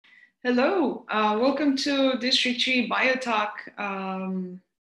Hello, welcome to District 3 Biotalk.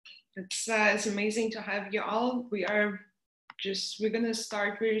 It's amazing to have you all. We're gonna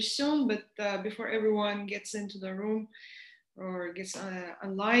start very soon, but before everyone gets into the room or gets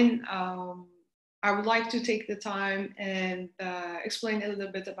online, I would like to take the time and explain a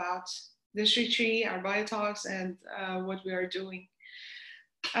little bit about District 3, our Biotalks, and what we are doing.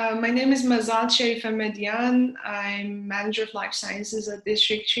 My name is Mahzad Sharifahmadian. I'm Manager of Life Sciences at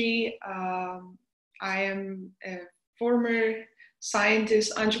District 3. I am a former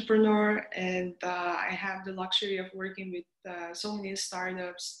scientist, entrepreneur, and I have the luxury of working with so many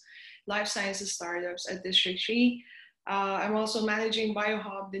startups, life sciences startups at District 3. I'm also managing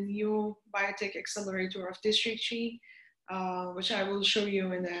BioHub, the new biotech accelerator of District 3, which I will show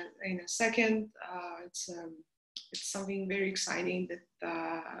you in a second. It's something very exciting that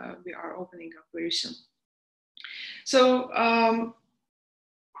we are opening up very soon. So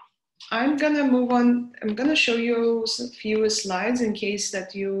I'm gonna move on. I'm gonna show you a few slides in case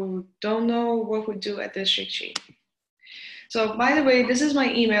that you don't know what we do at District 3. So by the way, this is my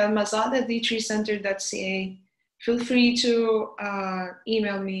email, mazad@d3center.ca. Feel free to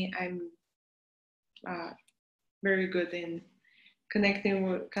email me. I'm very good in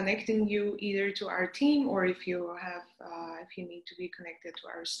connecting you either to our team, or if you need to be connected to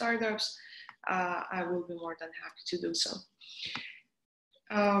our startups, I will be more than happy to do so.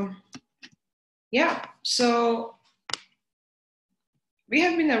 So we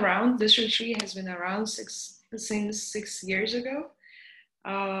have been around. District 3 has been around since 6 years ago.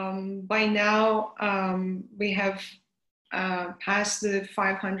 By now, we have past the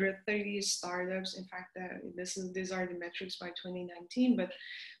 530 startups. In fact, these are the metrics by 2019, but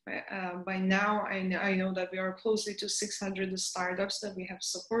by now I know that we are closely to 600 startups that we have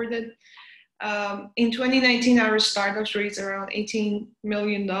supported. In 2019, our startups raised around $18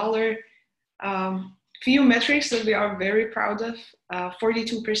 million. Few metrics that we are very proud of.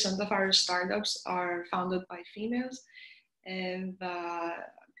 42% of our startups are founded by females, and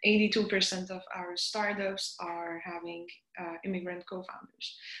 82% of our startups are having immigrant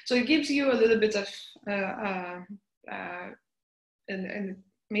co-founders. So it gives you a little bit of and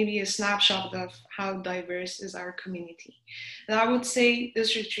maybe a snapshot of how diverse is our community. And I would say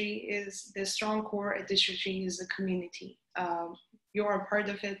District 3 is the strong core at District 3 is the community. You are part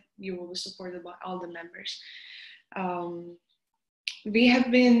of it, you will be supported by all the members. We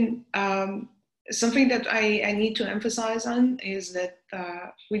have been something that I need to emphasize on is that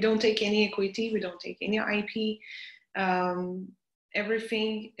we don't take any equity, we don't take any IP.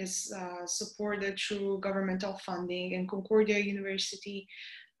 Everything is supported through governmental funding, and Concordia University.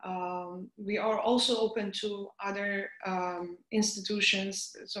 We are also open to other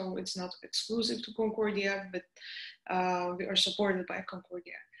institutions, so it's not exclusive to Concordia, but we are supported by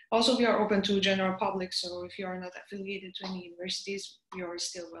Concordia. Also, we are open to general public, so if you are not affiliated to any universities, you are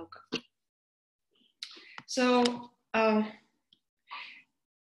still welcome. So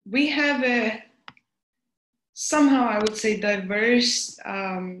we have a somehow, I would say, diverse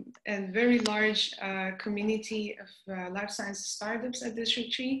and very large community of life sciences startups at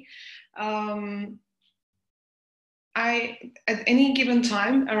District 3. At any given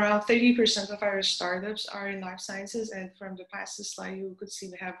time, around 30% of our startups are in life sciences, and from the past slide, you could see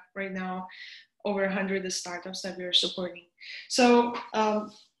we have right now over 100 startups that we are supporting. So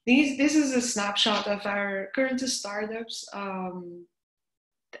this is a snapshot of our current startups.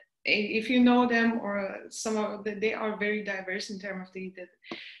 If you know them, or some of they are very diverse in terms of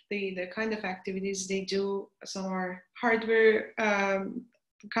the kind of activities they do. Some are hardware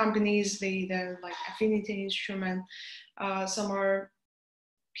companies, they're like Affinity Instrument. Some are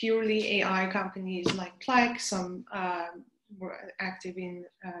purely AI companies like Plaque. Some were active in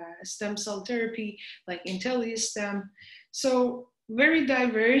stem cell therapy like IntelliStem. So very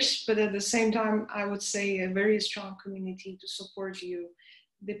diverse, but at the same time, I would say a very strong community to support you,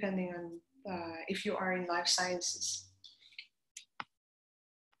 depending on if you are in life sciences.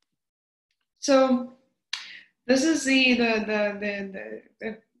 So this is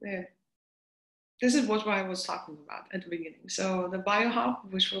this is what I was talking about at the beginning. So the BioHub,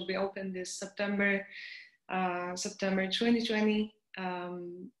 which will be open this September 2020.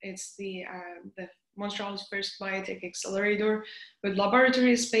 It's the Montreal's first biotech accelerator with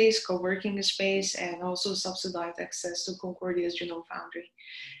laboratory space, co-working space, and also subsidized access to Concordia's Genome Foundry.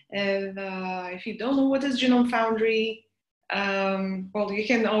 And if you don't know what is Genome Foundry, well, you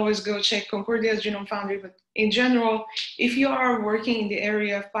can always go check Concordia's Genome Foundry, but in general, if you are working in the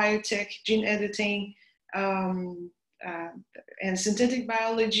area of biotech, gene editing, and synthetic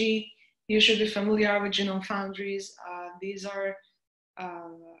biology, you should be familiar with Genome Foundries. These are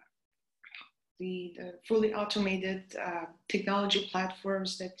the fully automated technology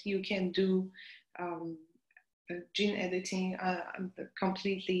platforms that you can do gene editing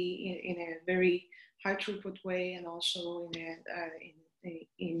completely in a very high throughput way, and also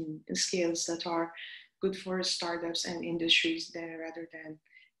in scales that are good for startups and industries there, rather than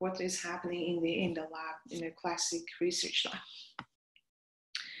what is happening in the lab, in a classic research lab.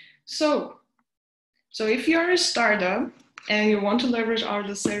 So if you're a startup and you want to leverage all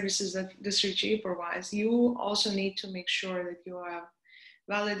the services that District 3 provides, you also need to make sure that you have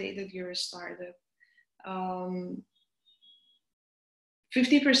validated your startup.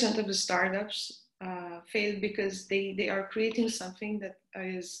 50% of the startups fail because they are creating something that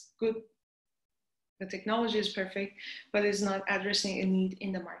is good. The technology is perfect, but it's not addressing a need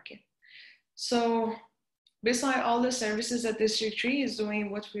in the market. So beside all the services that District 3 is doing,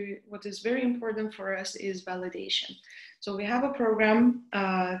 what is very important for us is validation. So we have a program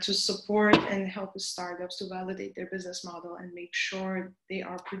to support and help the startups to validate their business model and make sure they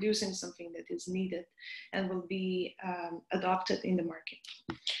are producing something that is needed and will be adopted in the market.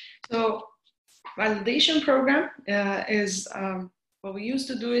 So validation program is, well, we used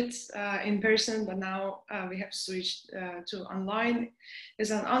to do it in person, but now we have switched to online.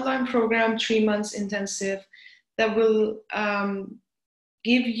 It's an online program, 3 months intensive, that will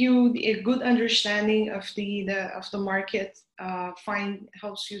give you a good understanding of the market,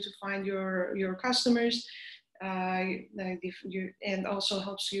 helps you to find your customers, and also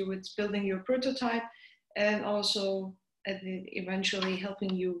helps you with building your prototype, and also eventually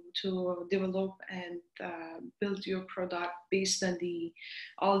helping you to develop and build your product based on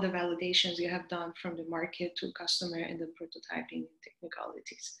all the validations you have done from the market to customer and the prototyping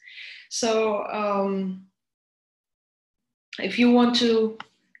technicalities. So if you want to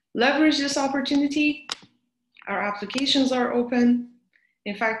leverage this opportunity, our applications are open.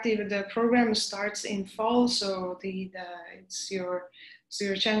 In fact, the program starts in fall, so it's your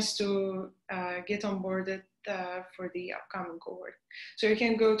chance to get onboarded for the upcoming cohort. So you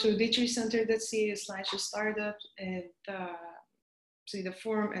can go to d3center.ca/startup and see the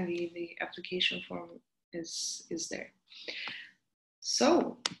form, and the application form is there.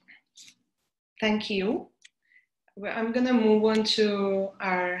 So thank you. I'm gonna move on to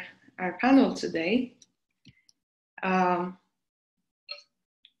our panel today.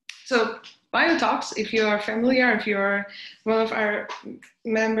 So BioTalks, if you are familiar, if you're one of our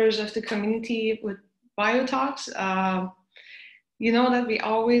members of the community with BioTalks, you know that we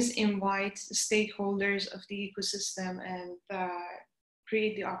always invite stakeholders of the ecosystem and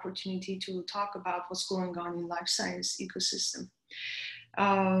create the opportunity to talk about what's going on in life science ecosystem.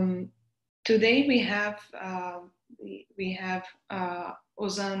 Today we have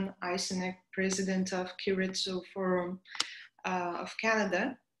Ozan Isinak, president of Keiretsu Forum of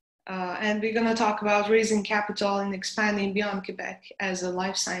Canada. And we're going to talk about raising capital and expanding beyond Quebec as a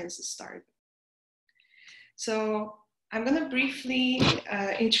life sciences startup. So I'm going to briefly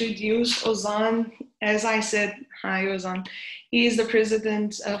introduce Ozan. As I said, hi Ozan. He is the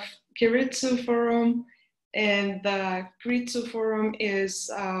president of Keiretsu Forum, and the Keiretsu Forum is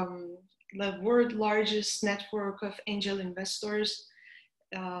the world's largest network of angel investors.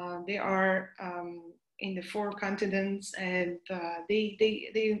 They are in the 4 continents, and they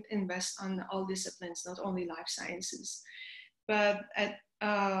invest on all disciplines, not only life sciences. But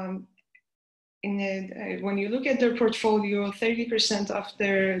when you look at their portfolio, 30% of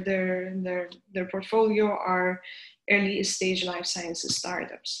their portfolio are early stage life sciences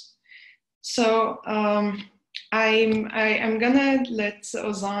startups. So I'm gonna let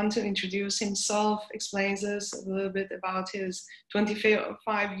Ozan to introduce himself, explains us a little bit about his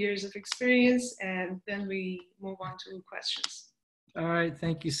 25 years of experience, and then we move on to questions. All right,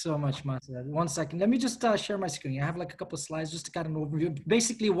 thank you so much, Mahzad. 1 second, let me just share my screen. I have like a couple of slides just to kind of overview,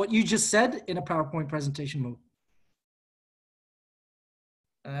 basically what you just said in a PowerPoint presentation mode.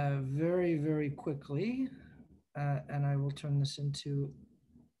 Very, very quickly, and I will turn this into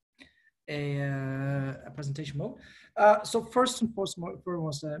a presentation mode. So first and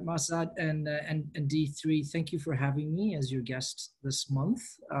foremost, Mahzad and D3, thank you for having me as your guest this month.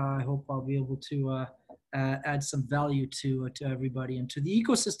 I hope I'll be able to add some value to everybody and to the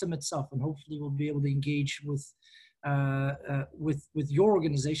ecosystem itself, and hopefully we'll be able to engage with your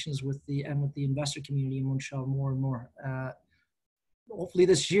organizations, with the investor community in Montreal more and more. Hopefully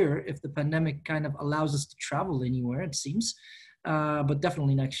this year, if the pandemic kind of allows us to travel anywhere, it seems. but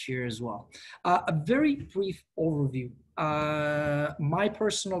definitely next year as well. A very brief overview. My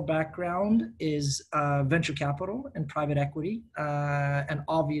personal background is venture capital and private equity, and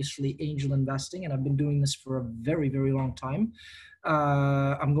obviously angel investing, and I've been doing this for a very, very long time.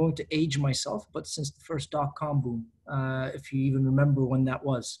 I'm going to age myself, but since the first dot-com boom, if you even remember when that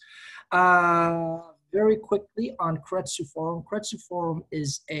was. Very quickly on Keiretsu Forum. Keiretsu Forum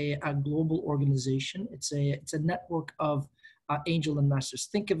is a global organization. It's a network of angel investors.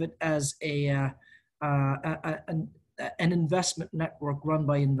 Think of it as an investment network run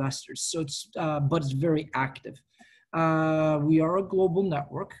by investors. So but it's very active. We are a global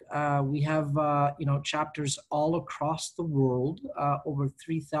network. We have chapters all across the world, over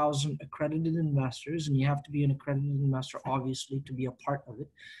 3,000 accredited investors, and you have to be an accredited investor, obviously, to be a part of it,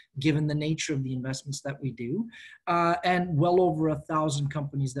 given the nature of the investments that we do, and well over 1,000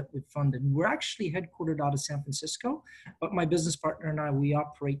 companies that we've funded. We're actually headquartered out of San Francisco, but my business partner and I, we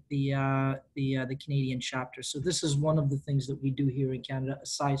operate the Canadian chapter. So this is one of the things that we do here in Canada,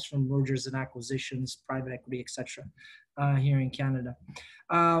 aside from mergers and acquisitions, private equity, etc. Here in Canada.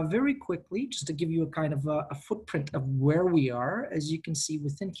 Very quickly, just to give you a kind of a footprint of where we are, as you can see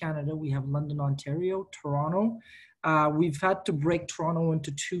within Canada, we have London, Ontario, Toronto. We've had to break Toronto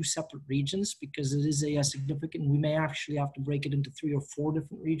into 2 separate regions because it is a significant, we may actually have to break it into 3 or 4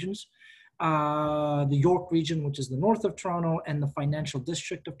 different regions. The York region, which is the north of Toronto, and the financial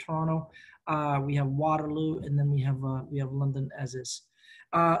district of Toronto. We have Waterloo, and then we have London as is.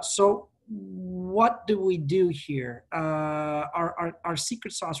 So what do we do here? Our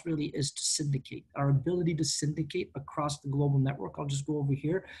secret sauce really is to syndicate. Our ability to syndicate across the global network, I'll just go over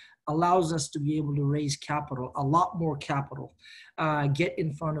here, allows us to be able to raise capital, a lot more capital, get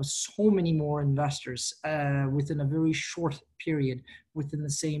in front of so many more investors within a very short period, within the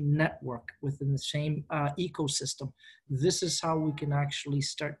same network, within the same ecosystem. This is how we can actually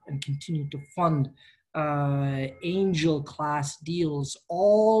start and continue to fund angel class deals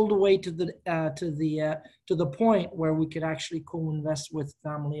all the way to the point where we could actually co-invest with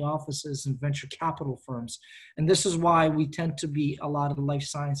family offices and venture capital firms. And this is why we tend to be a lot of the life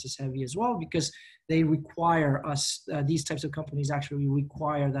sciences heavy as well, because they require us, these types of companies actually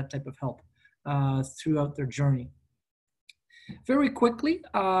require that type of help throughout their journey. Very quickly,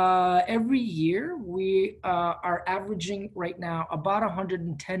 every year we are averaging right now about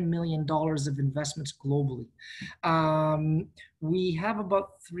 $110 million of investments globally. We have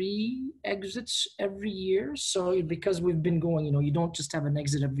about 3 exits every year. So because we've been going, you don't just have an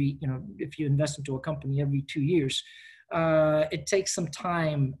exit every, if you invest into a company every 2 years, it takes some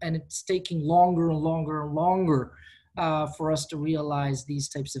time, and it's taking longer and longer and longer for us to realize these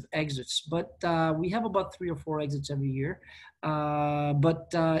types of exits. But we have about 3 or 4 exits every year.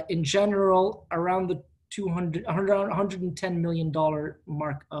 But in general, around the $110 million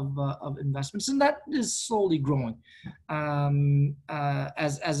mark of investments, and that is slowly growing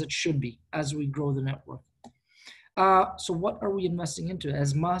as it should be as we grow the network. So what are we investing into?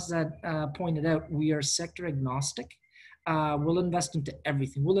 As Mahzad pointed out, we are sector agnostic. We'll invest into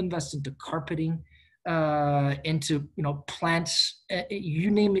everything. We'll invest into carpeting, into plants, you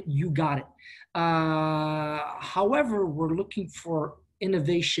name it, you got it. However, we're looking for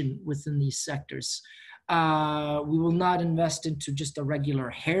innovation within these sectors. We will not invest into just a regular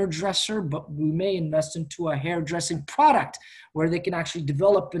hairdresser, but we may invest into a hairdressing product where they can actually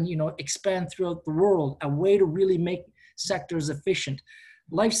develop and expand throughout the world, a way to really make sectors efficient.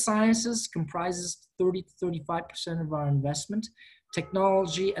 Life sciences comprises 30 to 35% of our investment.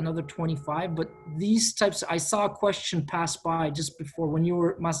 Technology, another 25, but these types, I saw a question pass by just before when you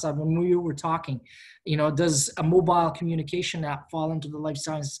were, Mahzad, when we were talking, does a mobile communication app fall into the life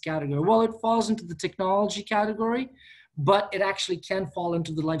sciences category? Well, it falls into the technology category, but it actually can fall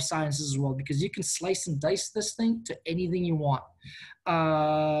into the life sciences as well, because you can slice and dice this thing to anything you want.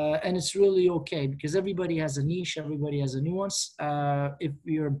 And it's really okay, because everybody has a niche, everybody has a nuance. If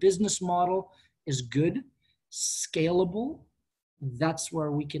your business model is good, scalable, that's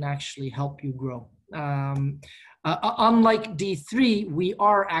where we can actually help you grow. Unlike D3,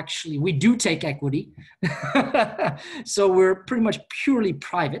 we do take equity. So we're pretty much purely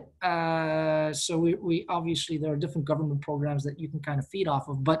private. So we obviously, there are different government programs that you can kind of feed off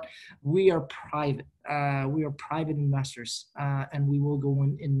of, but we are private. We are private investors, and we will go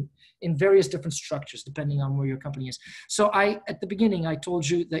in various different structures depending on where your company is. So at the beginning, I told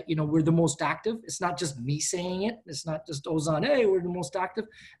you that, we're the most active. It's not just me saying it. It's not just Ozan, hey, we're the most active.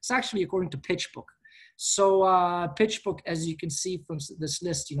 It's actually according to PitchBook. So PitchBook, as you can see from this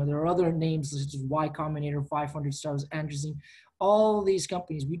list, there are other names such as Y Combinator, 500 Stars, Androzine, all these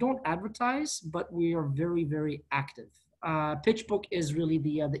companies. We don't advertise, but we are very, very active. PitchBook is really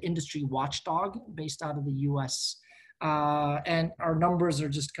the industry watchdog based out of the US. And our numbers are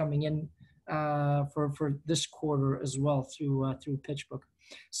just coming in for this quarter as well through PitchBook.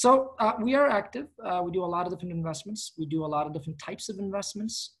 So we are active. We do a lot of different investments. We do a lot of different types of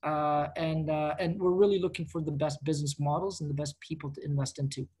investments, and we're really looking for the best business models and the best people to invest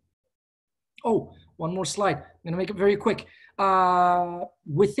into. Oh, one more slide. I'm going to make it very quick.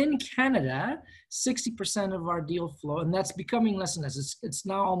 Within Canada, 60% of our deal flow, and that's becoming less and less. It's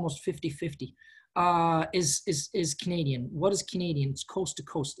now almost 50-50. Is Canadian. What is Canadian? It's coast to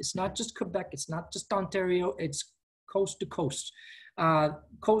coast. It's not just Quebec. It's not just Ontario. It's coast to coast.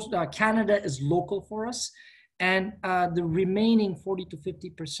 Canada is local for us, and the remaining 40 to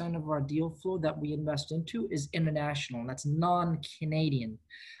 50% of our deal flow that we invest into is international. That's non-Canadian,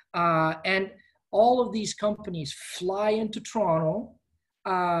 and all of these companies fly into Toronto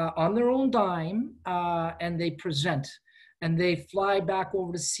on their own dime, and they present. And they fly back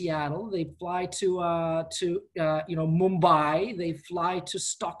over to Seattle. They fly to Mumbai. They fly to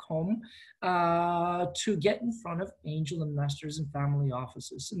Stockholm to get in front of angel investors and family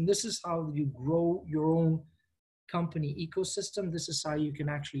offices. And this is how you grow your own company ecosystem. This is how you can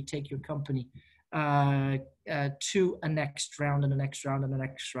actually take your company to a next round and the next round and the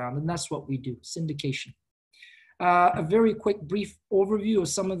next round. And that's what we do, syndication. A very quick, brief overview of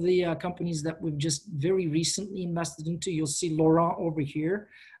some of the companies that we've just very recently invested into. You'll see Laurent over here.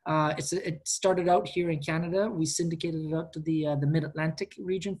 It started out here in Canada. We syndicated it out to the Mid-Atlantic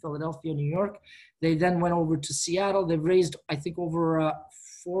region, Philadelphia, New York. They then went over to Seattle. They've raised, I think, over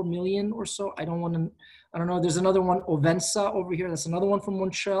 4 million or so. I don't know. There's another one, Ovensa, over here. That's another one from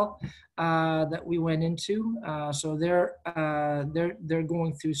Montreal that we went into. So they're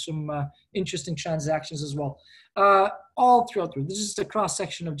going through some interesting transactions as well. All throughout. This is a cross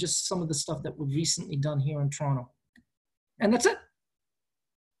section of just some of the stuff that we've recently done here in Toronto. And that's it.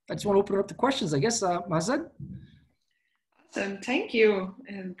 I just want to open it up to questions, I guess. Mahzad? Awesome, thank you.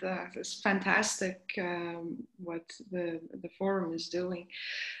 And it's fantastic what the forum is doing.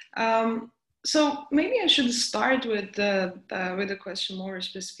 So maybe I should start with a question more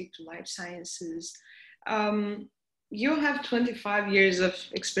specific to life sciences. You have 25 years of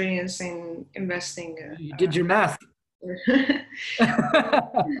experience in investing. You did your math.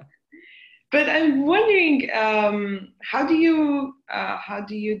 But I'm wondering, how do you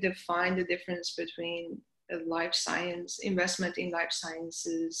define the difference between a life science investment in life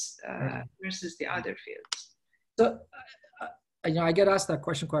sciences versus the other fields? So, I get asked that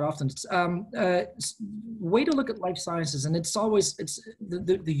question quite often. It's way to look at life sciences, and it's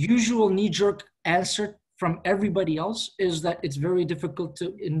the usual knee-jerk answer from everybody else is that it's very difficult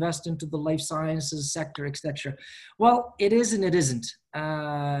to invest into the life sciences sector, etc. Well, it is and it isn't.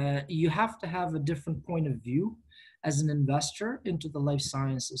 You have to have a different point of view as an investor into the life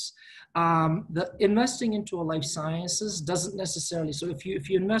sciences. The investing into a life sciences doesn't necessarily. So if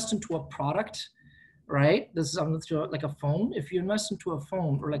you invest into a product, right? This is like a phone. If you invest into a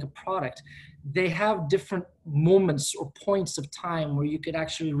phone or like a product, they have different moments or points of time where you could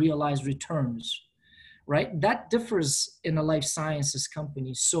actually realize returns. Right? That differs in a life sciences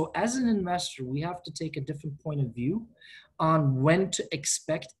company. So as an investor, we have to take a different point of view on when to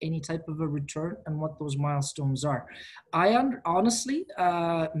expect any type of a return and what those milestones are. Honestly,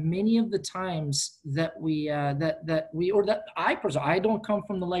 many of the times that I don't come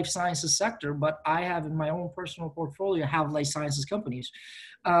from the life sciences sector, but I have in my own personal portfolio have life sciences companies.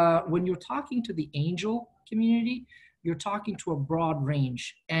 When you're talking to the angel community, you're talking to a broad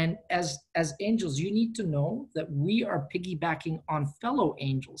range. And as angels, you need to know that we are piggybacking on fellow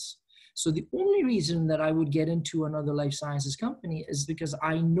angels. So the only reason that I would get into another life sciences company is because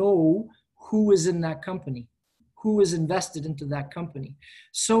I know who is in that company, who is invested into that company.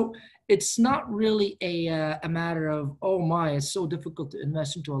 So it's not really a matter of, oh my, it's so difficult to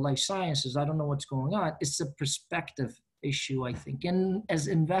invest into a life sciences. I don't know what's going on. It's a perspective issue, I think. And as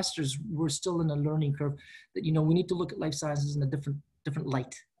investors, we're still in a learning curve that, we need to look at life sciences in a different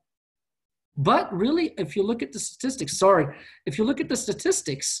light. But really, if you look at the statistics,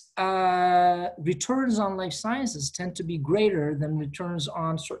 returns on life sciences tend to be greater than returns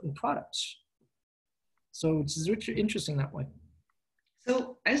on certain products. So it's interesting that way.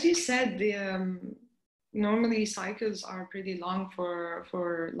 So as you said, normally cycles are pretty long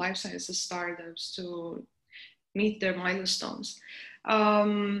for life sciences startups to meet their milestones.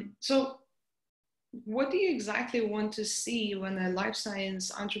 So what do you exactly want to see when a life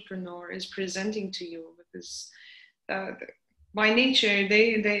science entrepreneur is presenting to you? Because by nature,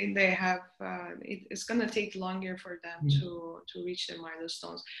 they have it's going to take longer for them to reach their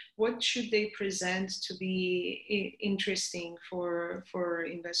milestones. What should they present to be interesting for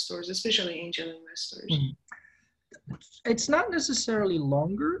investors, especially angel investors? It's not necessarily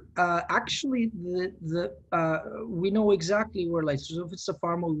longer. Actually, we know exactly where, like, so if it's a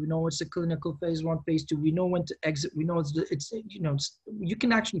pharma, we know it's a clinical phase 1, phase 2. We know when to exit. We know it's you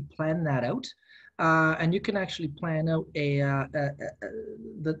can actually plan that out, and you can actually plan out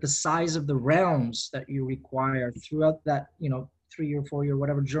the size of the rounds that you require throughout that 3 or 4 year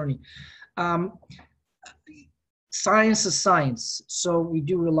whatever journey. Science is science. So we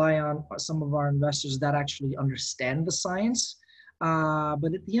do rely on some of our investors that actually understand the science.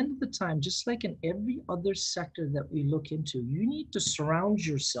 But at the end of the time, just like in every other sector that we look into, you need to surround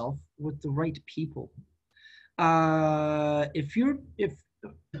yourself with the right people. If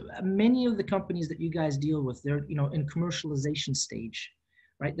many of the companies that you guys deal with, they're in commercialization stage,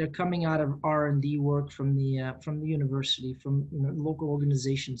 right? They're coming out of R&D work from the university, from local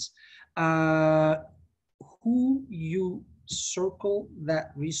organizations. Who you circle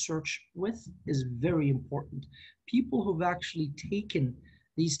that research with is very important. People who've actually taken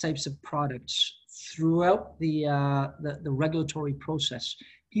these types of products throughout the regulatory process,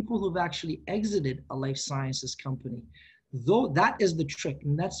 people who've actually exited a life sciences company, though that is the trick,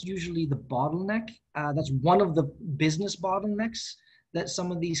 and that's usually the bottleneck. That's one of the business bottlenecks that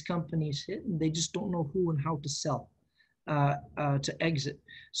some of these companies hit, and they just don't know who and how to sell to exit.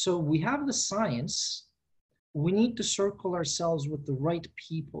 So we have the science. We need to circle ourselves with the right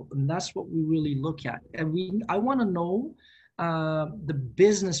people, and that's what we really look at. And I want to know the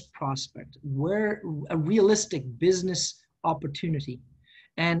business prospect, where a realistic business opportunity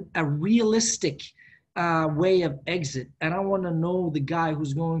and a realistic way of exit. And I want to know the guy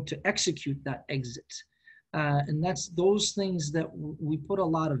who's going to execute that exit. And that's those things that we put a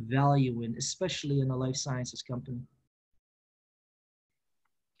lot of value in, especially in a life sciences company.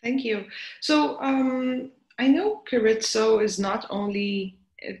 Thank you. So I know Keiretsu is not only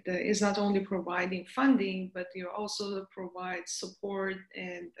providing funding, but you also provide support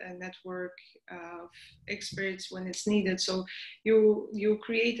and a network of experts when it's needed. So you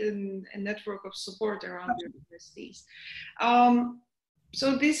create a network of support around your universities.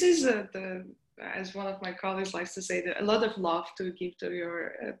 So this is as one of my colleagues likes to say, a lot of love to give to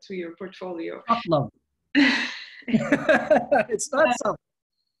your portfolio. Not love. It's not something.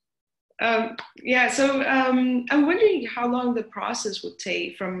 Yeah, so I'm wondering how long the process would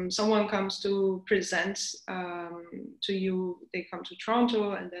take from someone comes to present to you, they come to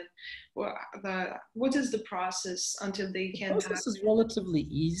Toronto, and then what is the process until they can? The process is relatively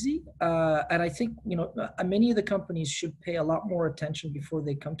easy, and I think many of the companies should pay a lot more attention before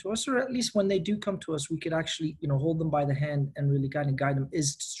they come to us, or at least when they do come to us, we could actually hold them by the hand and really kind of guide them.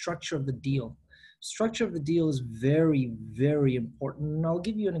 Is structure of the deal. Structure of the deal is very, very important. And I'll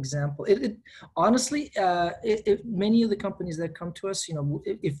give you an example. Honestly, many of the companies that come to us,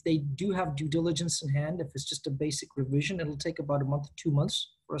 if they do have due diligence in hand, if it's just a basic revision, it'll take about a month, 2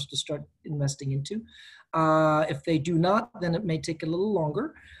 months for us to start investing into. If they do not, then it may take a little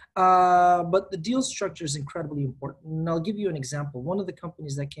longer. But the deal structure is incredibly important. And I'll give you an example. One of the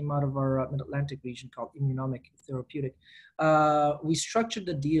companies that came out of our Mid-Atlantic region called Immunomic Therapeutic, we structured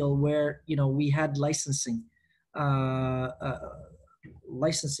the deal where we had licensing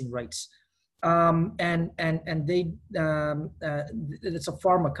rights, and they it's a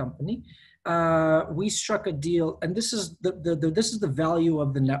pharma company. We struck a deal, and this is the value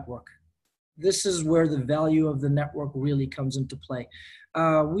of the network. This is where the value of the network really comes into play.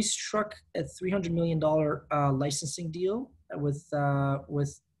 We struck a $300 million licensing deal with a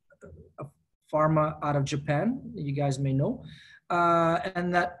pharma out of Japan, you guys may know,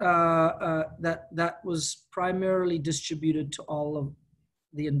 and that was primarily distributed to all of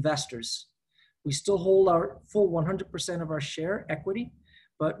the investors. We still hold our full 100% of our share equity,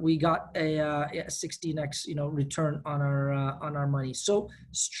 but we got a 16x return on our money. So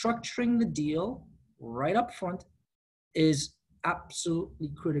structuring the deal right up front is absolutely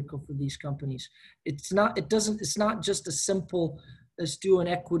critical for these companies. It's not just a simple, let's do an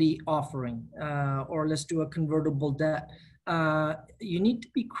equity offering or let's do a convertible debt. You need to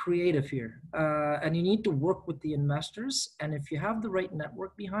be creative here, and you need to work with the investors. And if you have the right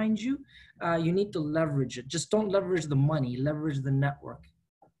network behind you, you need to leverage it. Just don't leverage the money, leverage the network.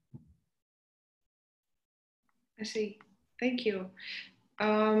 I see. Thank you.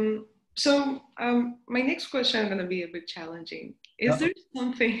 So my next question is going to be a bit challenging. Is there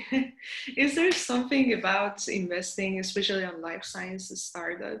something, is there something about investing, especially on life sciences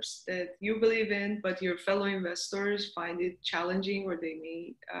startups, that you believe in, but your fellow investors find it challenging, or they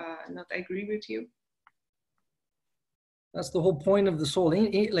may not agree with you? That's the whole point of this whole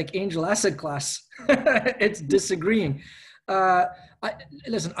like angel asset class. It's disagreeing.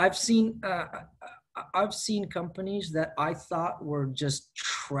 Listen, I've seen companies that I thought were just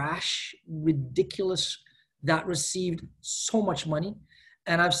trash, ridiculous, that received so much money,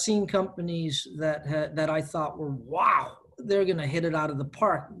 and I've seen companies that I thought were, wow, they're gonna hit it out of the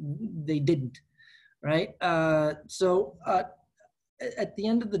park. They didn't, right? At the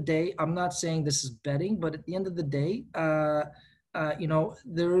end of the day, I'm not saying this is betting, but at the end of the day, there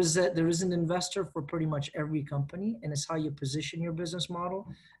is an investor for pretty much every company, and it's how you position your business model,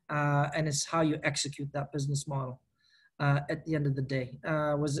 and it's how you execute that business model. At the end of the day,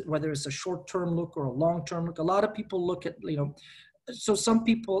 whether it's a short-term look or a long-term look. A lot of people look at, so some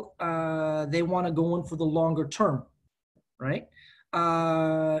people they want to go in for the longer term, right?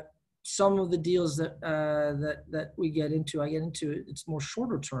 Some of the deals that we get into, it's more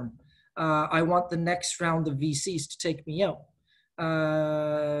shorter term. I want the next round of VCs to take me out,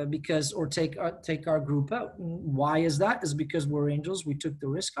 or take our group out. And why is that? Is because we're angels. We took the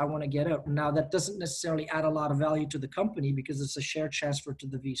risk. I want to get out. Now that doesn't necessarily add a lot of value to the company because it's a share transfer to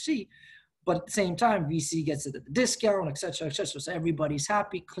the VC. But at the same time, VC gets it at the discount, et cetera, et cetera. So everybody's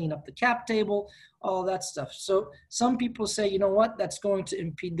happy, clean up the cap table, all that stuff. So some people say, you know what, that's going to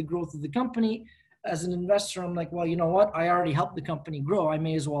impede the growth of the company. As an investor, I'm like, well, you know what, I already helped the company grow. I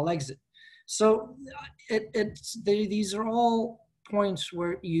may as well exit. So these are all points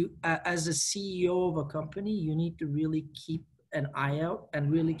where you, as a CEO of a company, you need to really keep an eye out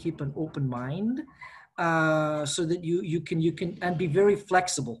and really keep an open mind, so that you can and be very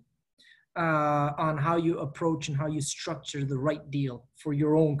flexible on how you approach and how you structure the right deal for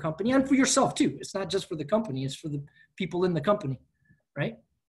your own company and for yourself too. It's not just for the company, it's for the people in the company, right?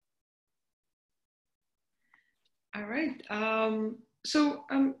 All right.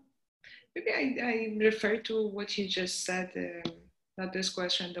 Maybe I refer to what you just said, not this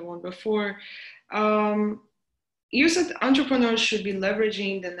question, the one before. You said entrepreneurs should be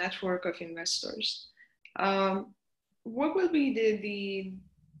leveraging the network of investors. What will be the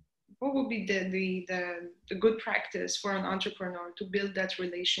good practice for an entrepreneur to build that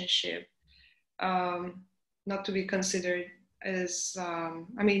relationship, not to be considered as,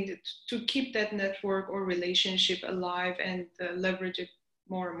 to keep that network or relationship alive and leverage it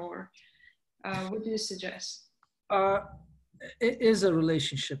more and more? What do you suggest? It is a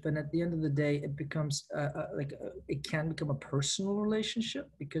relationship, and at the end of the day, it becomes it can become a personal relationship,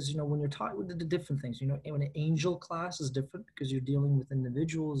 because when you're talking with the different things, when an angel class is different because you're dealing with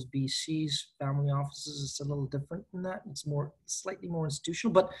individuals, BCs, family offices. It's a little different than that. It's slightly more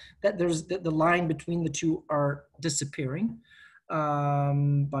institutional, but that there's the line between the two are disappearing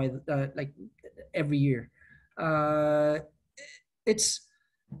by like every year. It's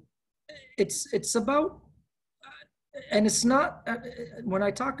about. And it's not, when I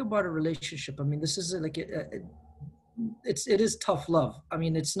talk about a relationship, I mean, this is like, it is tough love. I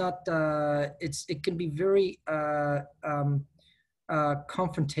mean, it's not, it can be very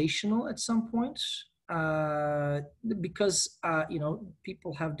confrontational at some points, because,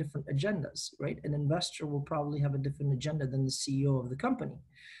 people have different agendas, right? An investor will probably have a different agenda than the CEO of the company,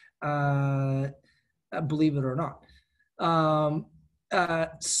 believe it or not.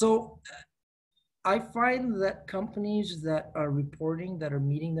 So I find that companies that are reporting, that are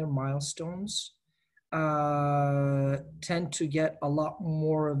meeting their milestones, tend to get a lot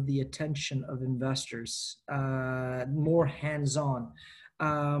more of the attention of investors, more hands-on.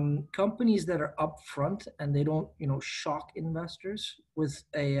 Companies that are upfront and they don't, shock investors with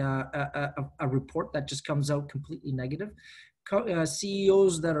a report that just comes out completely negative.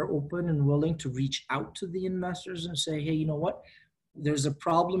 CEOs that are open and willing to reach out to the investors and say, hey, you know what? There's a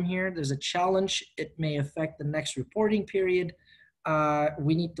problem here. There's a challenge. It may affect the next reporting period.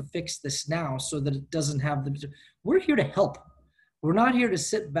 We need to fix this now so that it doesn't have we're here to help. We're not here to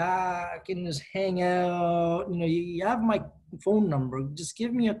sit back and just hang out. You have my phone number. Just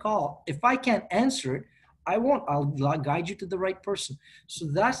give me a call. If I can't answer it, I'll guide you to the right person. So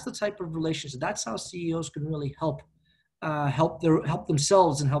that's the type of relationship. That's how CEOs can really help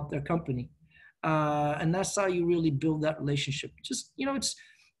themselves and help their company. And that's how you really build that relationship. Just, it's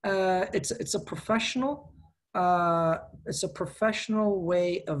a professional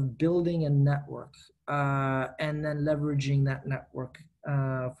way of building a network, and then leveraging that network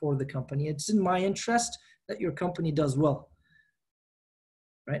for the company. It's in my interest that your company does well,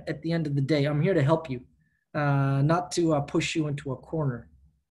 right? At the end of the day, I'm here to help you. not to push you into a corner.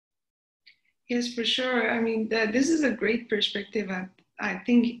 Yes, for sure. I mean, this is a great perspective. I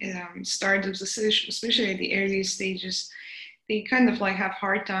think startups, especially at the early stages, they kind of like have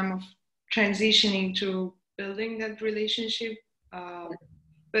hard time of transitioning to building that relationship.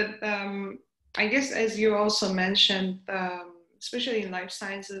 But I guess as you also mentioned, especially in life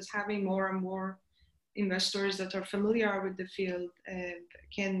sciences, having more and more investors that are familiar with the field and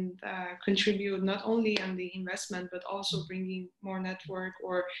can contribute not only on the investment but also bringing more network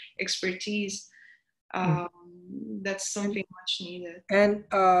or expertise. That's something much needed. And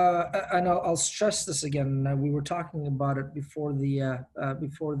I'll stress this again. We were talking about it before the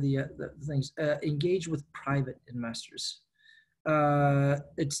things. Engage with private investors.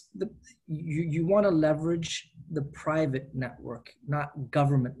 You want to leverage the private network, not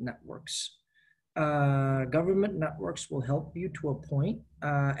government networks. Government networks will help you to a point,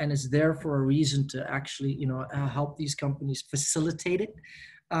 and it's there for a reason to actually, help these companies facilitate it.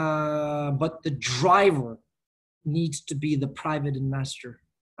 But the driver needs to be the private investor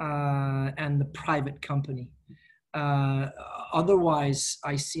and the private company. Otherwise,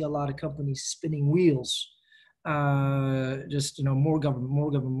 I see a lot of companies spinning wheels. More government,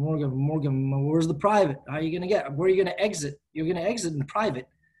 more government, more government, more government. Where's the private? How are you going to get? Where are you going to exit? You're going to exit in private,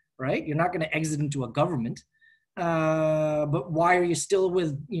 right? You're not going to exit into a government. But why are you still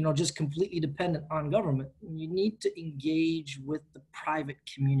with, just completely dependent on government? You need to engage with the private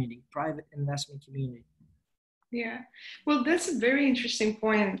community, private investment community. Yeah, well, that's a very interesting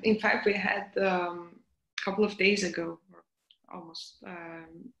point. In fact, we had a couple of days ago, or almost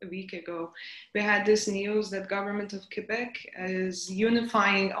a week ago, we had this news that government of Quebec is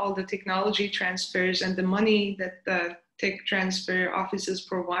unifying all the technology transfers and the money that the tech transfer offices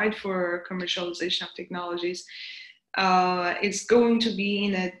provide for commercialization of technologies. It's going to be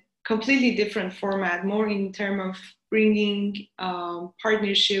in a completely different format, more in terms of bringing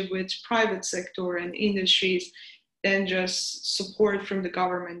partnership with private sector and industries than just support from the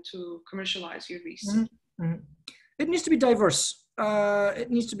government to commercialize your research. Mm-hmm. It needs to be diverse. It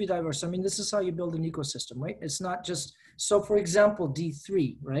needs to be diverse. I mean, this is how you build an ecosystem, right? It's not just, so for example,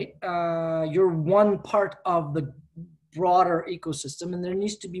 D3, right? You're one part of the broader ecosystem, and there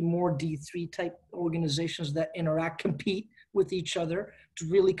needs to be more D3 type organizations that interact, compete with each other to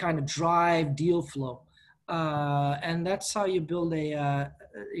really kind of drive deal flow. And that's how you build a,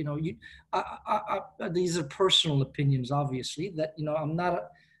 these are personal opinions, obviously, that,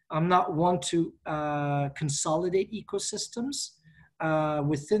 I'm not one to consolidate ecosystems.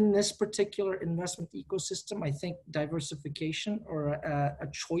 Within this particular investment ecosystem, I think diversification or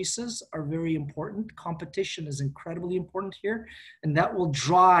choices are very important. Competition is incredibly important here, and that will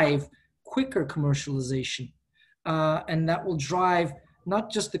drive quicker commercialization. And that will drive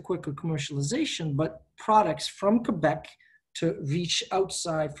not just the quicker commercialization, but products from Quebec to reach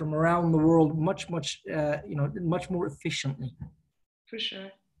outside from around the world much more efficiently. For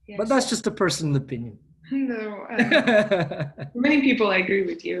sure. Yes. But that's just a personal opinion. No, many people agree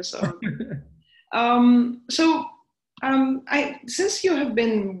with you. So, since you have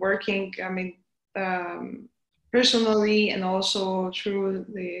been working, personally and also through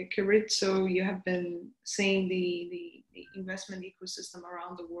the Keiretsu, you have been seeing the investment ecosystem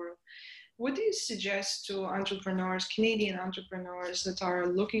around the world. What do you suggest to entrepreneurs, Canadian entrepreneurs that are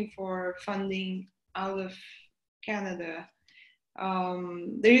looking for funding out of Canada?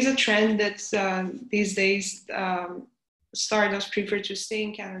 There is a trend that these days startups prefer to stay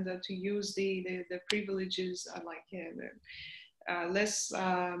in Canada to use the privileges less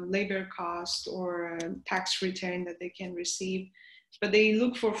labor cost or tax return that they can receive, but they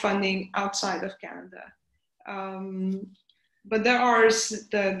look for funding outside of Canada. But there are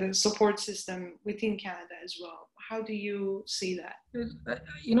the support system within Canada as well. How do you see that?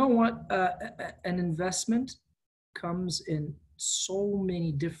 You know what? An investment comes in so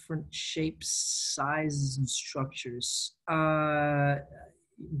many different shapes, sizes, and structures. You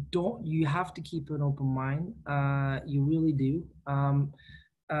have to keep an open mind. You really do. I'm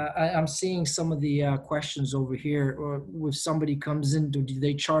seeing some of the questions over here, or if somebody comes in, do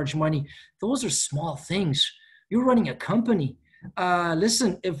they charge money? Those are small things. You're running a company.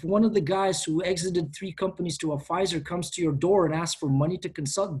 Listen, if one of the guys who exited 3 companies to a Pfizer comes to your door and asks for money to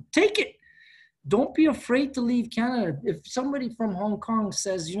consult, take it. Don't be afraid to leave Canada. If somebody from Hong Kong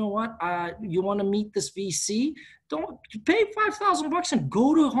says, you know what, you want to meet this VC, don't pay $5,000 and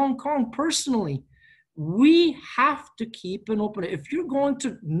go to Hong Kong personally. We have to keep an open. If you're going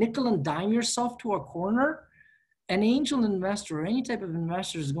to nickel and dime yourself to a corner, an angel investor or any type of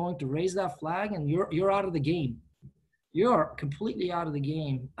investor is going to raise that flag, and you're out of the game. you're completely out of the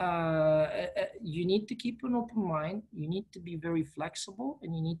game. You need to keep an open mind. You need to be very flexible,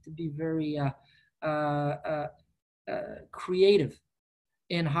 and you need to be very uh, uh, creative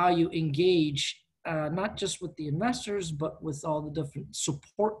in how you engage, not just with the investors, but with all the different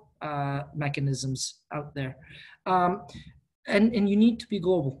support mechanisms out there. Um, and you need to be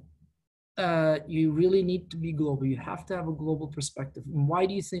global. You really need to be global. You have to have a global perspective. And why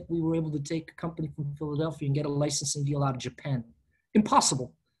do you think we were able to take a company from Philadelphia and get a licensing deal out of Japan?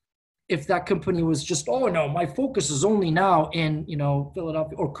 Impossible. If that company was just, oh no, my focus is only now in,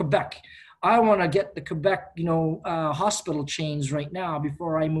 Philadelphia or Quebec. I want to get the Quebec, hospital chains right now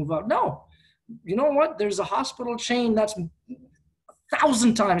before I move out. No, you know what? There's a hospital chain that's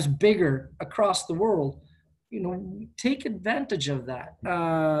 1,000 times bigger across the world. Take advantage of that.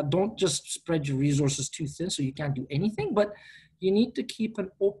 Don't just spread your resources too thin so you can't do anything, but you need to keep an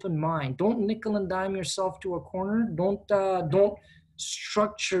open mind. Don't nickel and dime yourself to a corner. Don't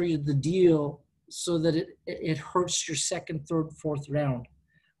structure the deal so that it hurts your second, third, fourth round.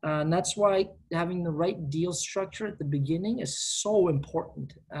 And that's why having the right deal structure at the beginning is so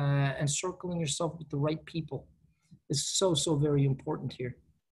important. And circling yourself with the right people is so, so very important here.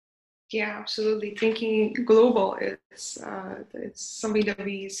 Yeah, absolutely. Thinking global, it's something that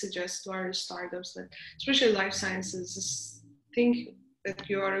we suggest to our startups, that especially life sciences, is think that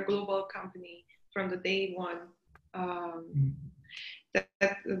you are a global company from the day one.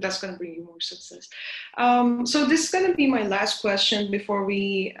 That's going to bring you more success. So this is going to be my last question before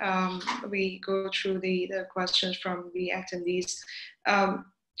we go through the questions from the attendees.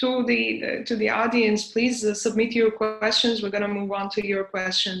 To the audience, please submit your questions. We're going to move on to your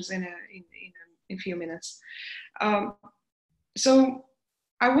questions in a few minutes. So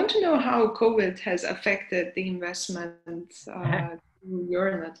I want to know how COVID has affected the investment through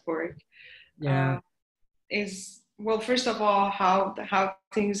your network. Yeah. Well, first of all, how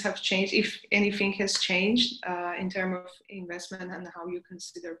things have changed, if anything has changed in terms of investment and how you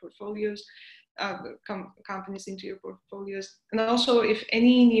consider portfolios, companies into your portfolios, and also if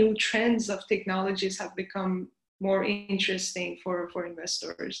any new trends of technologies have become more interesting for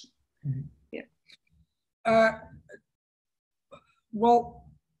investors. Mm-hmm. Yeah. Well,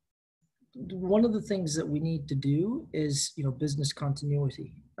 one of the things that we need to do is, business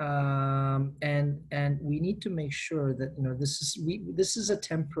continuity. And we need to make sure that, this is a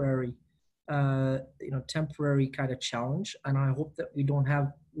temporary, temporary kind of challenge. And I hope that we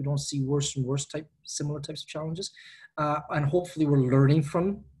don't see worse and worse similar types of challenges. And hopefully we're learning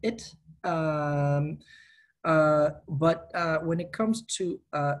from it. But when it comes to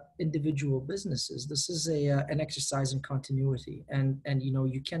individual businesses, this is an exercise in continuity, and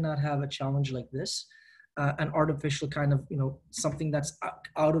you cannot have a challenge like this, an artificial kind of something that's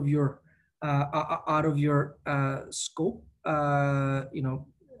out of your scope,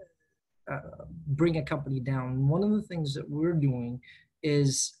 bring a company down. One of the things that we're doing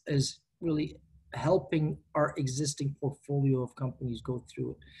is really helping our existing portfolio of companies go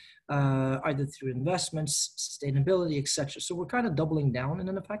through it. Either through investments, sustainability, etc. So we're kind of doubling down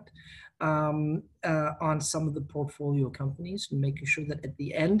in effect on some of the portfolio companies, making sure that at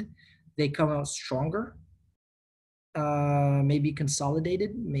the end they come out stronger, maybe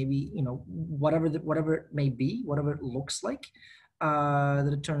consolidated, maybe whatever it may be, whatever it looks like,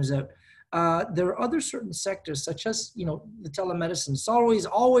 that it turns out. There are other certain sectors, such as the telemedicine. It's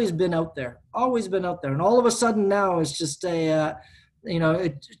always been out there, and all of a sudden now it's just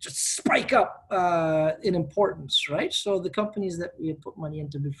it just spike up in importance, right? So the companies that we had put money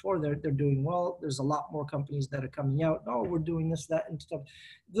into before, they're doing well. There's a lot more companies that are coming out. Oh, we're doing this, that, and stuff.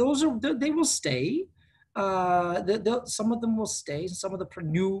 They will stay. Some of them will stay. Some of the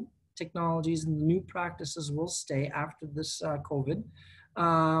new technologies and new practices will stay after this COVID.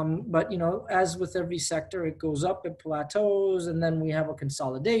 But as with every sector, it goes up, it plateaus, and then we have a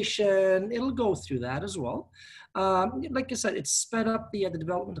consolidation. It'll go through that as well. Like I said, it's sped up the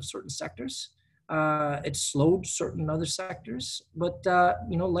development of certain sectors. It slowed certain other sectors, but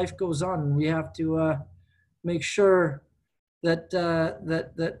life goes on. We have to make sure that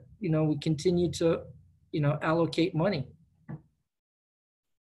we continue to allocate money.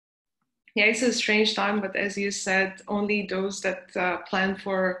 Yeah, it's a strange time, but as you said, only those that plan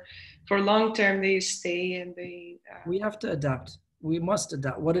for long term, they stay, and they. We have to adapt. We must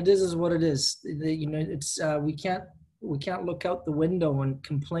adapt. What it is what it is. It's we can't look out the window and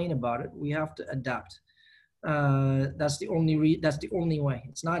complain about it. We have to adapt. That's the only way.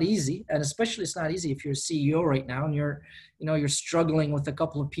 It's not easy, and especially it's not easy if you're a CEO right now and you're struggling with a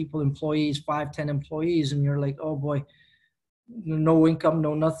couple of employees, 5-10 employees, and you're like, oh boy, no income,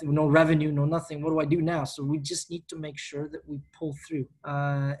 no nothing, no revenue, no nothing. What do I do now? So we just need to make sure that we pull through.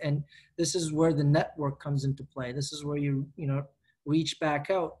 And this is where the network comes into play. This is where you reach back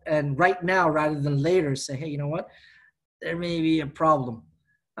out. And right now, rather than later, say, hey, you know what? There may be a problem.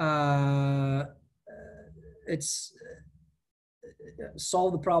 It's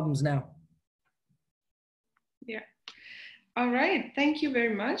solve the problems now. Yeah. All right. Thank you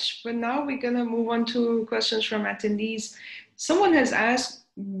very much. But now we're going to move on to questions from attendees. Someone has asked,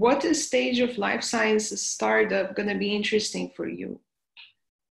 what is stage of life sciences startup going to be interesting for you?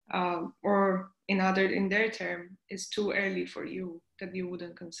 Or in their term, is too early for you that you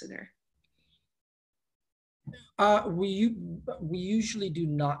wouldn't consider? We usually do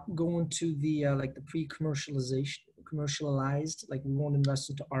not go into the like the commercialized, like we won't invest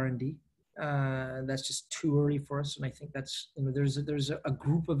into R&D. That's just too early for us, and I think that's, there's a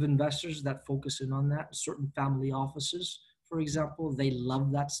group of investors that focus in on that. Certain family offices, for example, they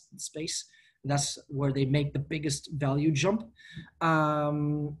love that space. That's where they make the biggest value jump,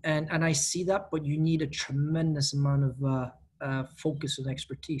 and I see that. But you need a tremendous amount of focus and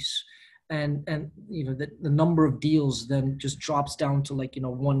expertise. And the number of deals then just drops down to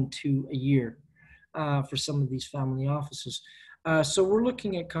 1-2 a year for some of these family offices. So we're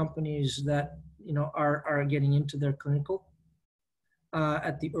looking at companies that are getting into their clinical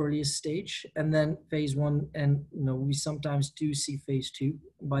at the earliest stage, and then phase 1, and we sometimes do see phase 2.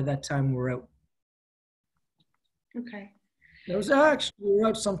 By that time, we're out. Okay. We're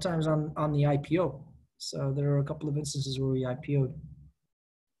out sometimes on the IPO. So there are a couple of instances where we IPO'd.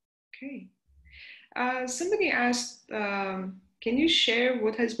 Okay. Somebody asked, can you share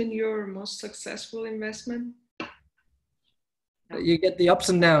what has been your most successful investment? You get the ups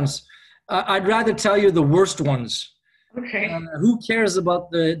and downs. I'd rather tell you the worst ones. Okay. Who cares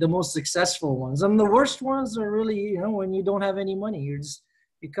about the most successful ones? And the worst ones are really, when you don't have any money,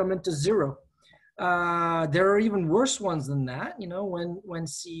 you come into zero. There are even worse ones than that, when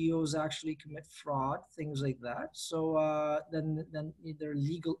CEOs actually commit fraud, things like that. So then there are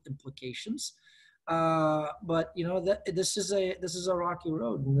legal implications. But this is a rocky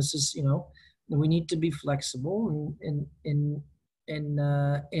road, and this is, we need to be flexible in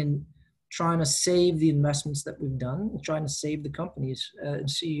trying to save the investments that we've done, and trying to save the companies and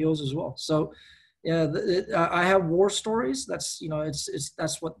CEOs as well. So yeah, I have war stories. That's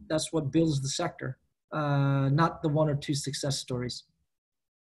that's what builds the sector, not the 1 or 2 success stories.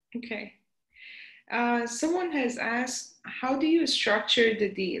 Okay. Someone has asked, how do you structure the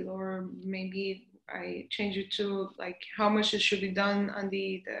deal? Or maybe I change it to how much it should be done on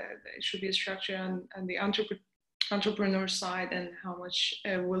it should be a structure on the entrepreneur side, and how much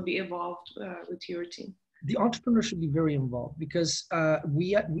will be involved with your team? The entrepreneur should be very involved, because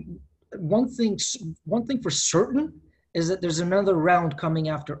one thing for certain is that there's another round coming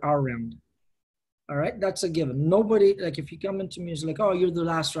after our round. All right, that's a given. Nobody, if you come into me, it's like, oh, you're the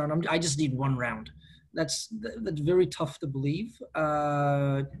last round. I just need 1 round. That's very tough to believe.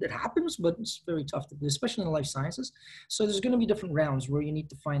 It happens, but it's very tough to believe, especially in the life sciences. So there's going to be different rounds where you need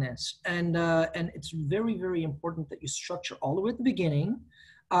to finance, and it's very, very important that you structure all the way at the beginning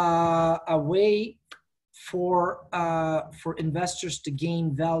a way for investors to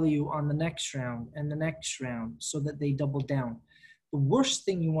gain value on the next round and the next round, so that they double down. The worst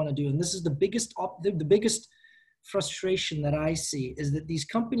thing you want to do, and this is the biggest frustration that I see, is that these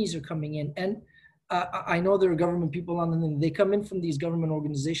companies are coming in, and I know there are government people on them. They come in from these government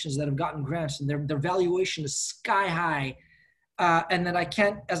organizations that have gotten grants, and their valuation is sky high, and that I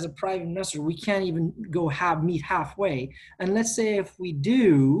can't, as a private investor, we can't even meet halfway. And let's say if we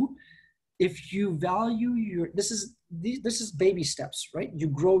do, if you value this is baby steps, right? You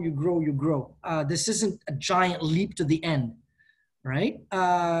grow, you grow, you grow. This isn't a giant leap to the end, right?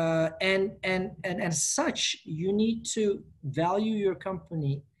 And as such, you need to value your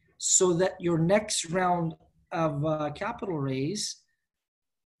company so that your next round of capital raise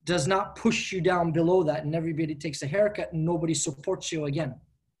does not push you down below that, and everybody takes a haircut and nobody supports you again.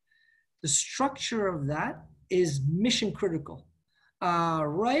 The structure of that is mission critical.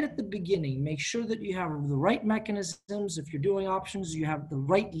 Right at the beginning, make sure that you have the right mechanisms. If you're doing options, you have the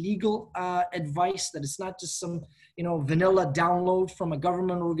right legal advice, that it's not just some vanilla download from a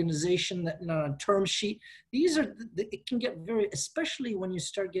government organization that a term sheet. It can get especially when you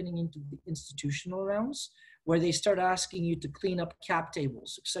start getting into the institutional rounds, where they start asking you to clean up cap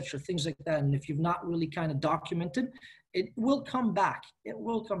tables, etc., things like that. And if you've not really kind of documented, it will come back. It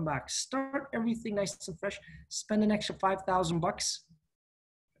will come back. Start everything nice and fresh. Spend an extra $5,000.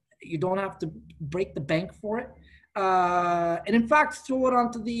 You don't have to break the bank for it. And in fact, throw it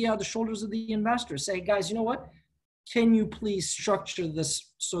onto the shoulders of the investors. Say, guys, you know what? can you please structure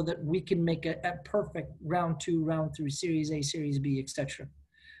this so that we can make a perfect round 2, round 3, Series A, Series B, etc.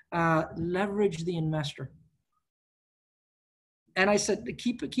 Leverage the investor. And I said,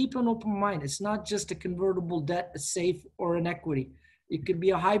 keep an open mind. It's not just a convertible debt, a safe, or an equity. It could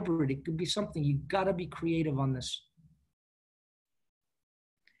be a hybrid. It could be something. You got to be creative on this.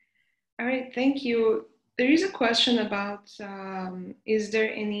 All right, thank you. There is a question about, is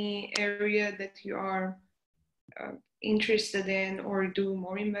there any area that you are interested in or do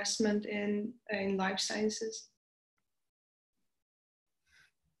more investment in life sciences?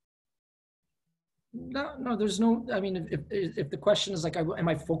 No, there's no, I mean, if the question is like, am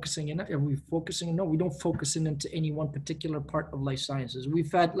I focusing in it? Are we focusing? No, we don't focus into any one particular part of life sciences.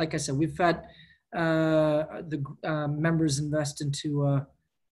 We've had, like I said, we've had the members invest into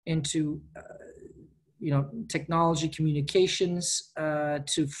technology, communications,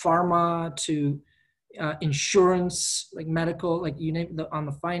 to pharma, to insurance, like medical, like you name on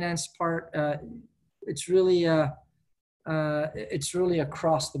the finance part. It's really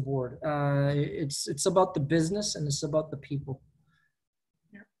across the board. It's about the business and it's about the people.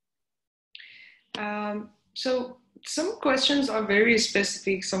 Yeah. So some questions are very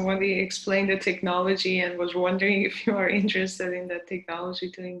specific. Somebody explained the technology and was wondering if you are interested in that technology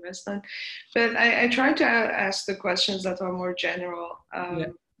to invest in. But I try to ask the questions that are more general.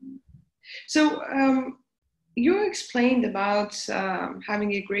 So you explained about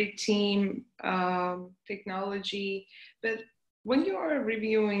having a great team, technology, but when you are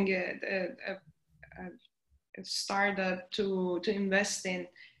reviewing a startup to invest in,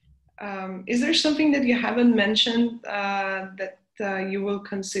 is there something that you haven't mentioned that you will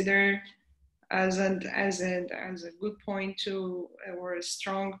consider as a good point to, or a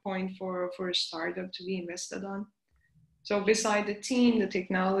strong point for a startup to be invested on? So beside the team, the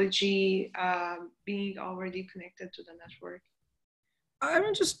technology, being already connected to the network. I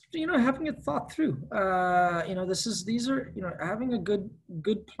mean, just, having it thought through. These are having a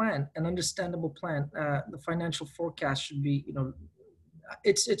good plan, an understandable plan. The financial forecast should be,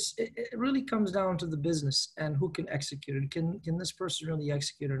 it really comes down to the business and who can execute it. Can this person really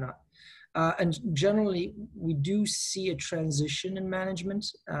execute or not? And generally, we do see a transition in management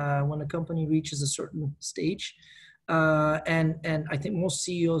when a company reaches a certain stage. And I think most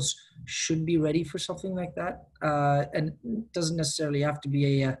CEOs should be ready for something like that. And it doesn't necessarily have to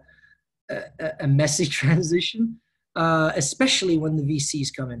be a messy transition, especially when the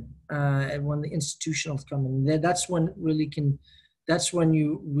VCs come in and when the institutionals come in. That's when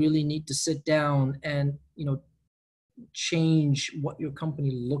you really need to sit down and change what your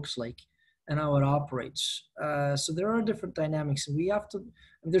company looks like and how it operates. So there are different dynamics, and we have to.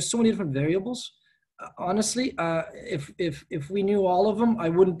 There's so many different variables. Honestly, if we knew all of them, I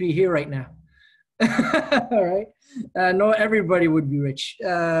wouldn't be here right now. All right, no, everybody would be rich.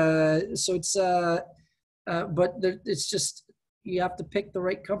 So it's but it's just, you have to pick the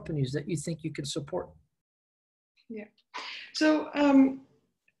right companies that you think you can support. Yeah. So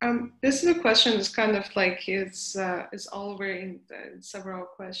this is a question that's kind of like it's all over in several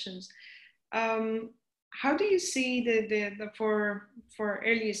questions. How do you see the for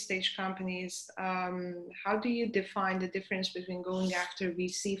early stage companies? How do you define the difference between going after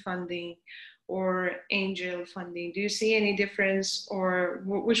VC funding or angel funding? Do you see any difference, or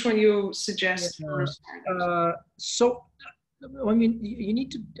which one you suggest for startups? So, I mean, you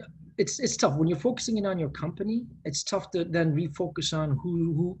need to. It's tough when you're focusing in on your company. It's tough to then refocus on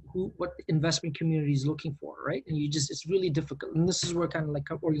what the investment community is looking for, right? And it's really difficult. And this is where kind of like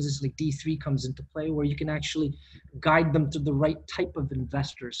organizations like D3 comes into play, where you can actually guide them to the right type of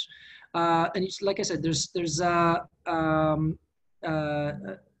investors. And it's, like I said, there's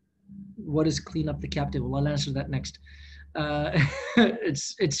what is clean up the cap table? I'll answer that next.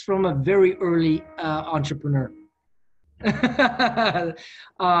 It's from a very early entrepreneur.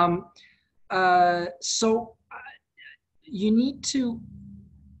 So you need to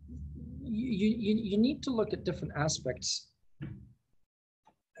look at different aspects.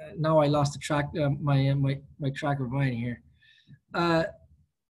 Now I lost the track, my track of mine here.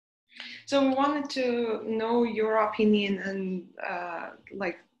 So we wanted to know your opinion and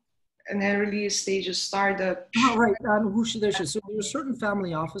like an early stage of startup. Oh, right. Who should there should? So there are certain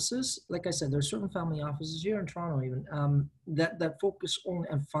family offices, like I said, there are certain family offices here in Toronto even that focus only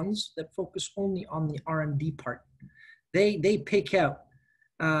on funds, that focus only on the R&D part. They pick out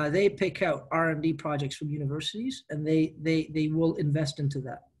R&D projects from universities, and they will invest into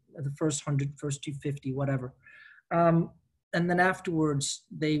that, the first 100, first 250, whatever. And then afterwards,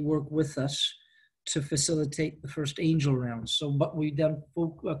 they work with us to facilitate the first angel round. So, but we then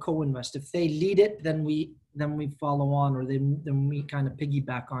co-invest. If they lead it, then we then we follow on, or then we kind of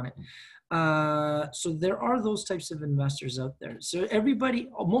piggyback on it. So there are those types of investors out there. So everybody,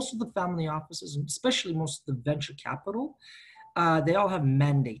 most of the family offices, and especially most of the venture capital, they all have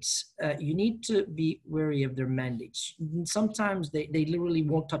mandates. You need to be wary of their mandates. Sometimes they literally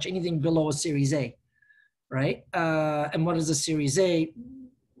won't touch anything below a Series A, right? And what is a Series A?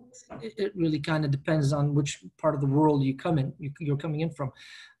 It really kind of depends on which part of the world you're coming in from.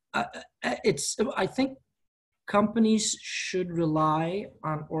 I think companies should rely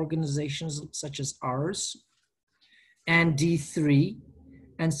on organizations such as ours and D3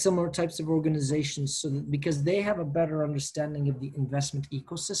 and similar types of organizations, so that because they have a better understanding of the investment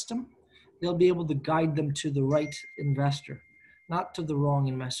ecosystem, they'll be able to guide them to the right investor, not to the wrong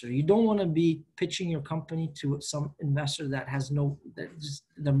investor. You don't want to be pitching your company to some investor that has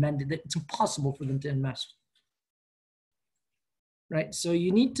it's impossible for them to invest. Right, so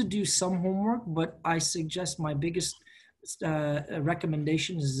you need to do some homework, but I suggest my biggest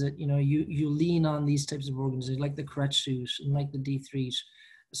recommendation is that you lean on these types of organizations like the Keiretsus and like the D3s,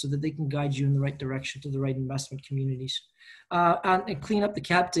 so that they can guide you in the right direction to the right investment communities. And clean up the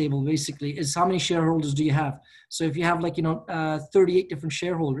cap table basically is how many shareholders do you have? So if you have 38 different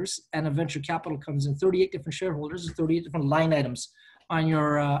shareholders and a venture capital comes in, 38 different shareholders, 38 different line items on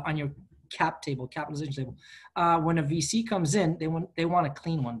your cap table, capitalization table. When a VC comes in, they want a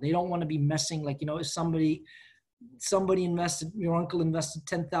clean one. They don't want to be messing if somebody invested, your uncle invested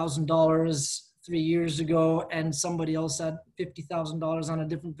 $10,000 3 years ago, and somebody else had $50,000 on a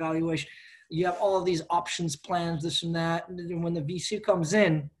different valuation. You have all of these options plans, this and that. And when the VC comes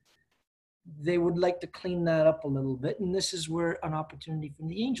in, they would like to clean that up a little bit. And this is where an opportunity from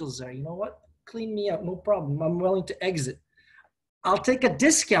the angels are. You know what? Clean me up, no problem. I'm willing to exit. I'll take a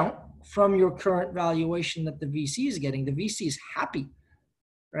discount from your current valuation that the VC is getting. The VC is happy,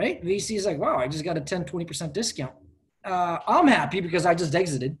 right? VC is like, wow, I just got a 10, 20% discount. I'm happy because I just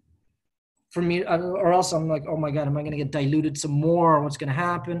exited. For me, or else I'm like, oh my God, am I going to get diluted some more? What's going to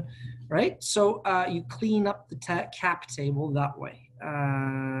happen, right? So you clean up the cap table that way,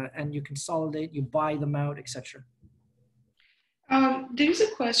 and you consolidate, you buy them out, etc. There's a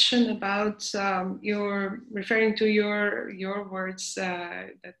question about you're referring to your words that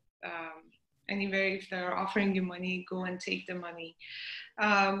anywhere if they're offering you money, go and take the money.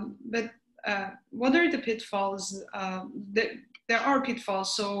 But what are the pitfalls? There are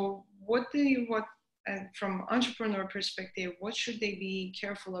pitfalls. So from entrepreneur perspective, what should they be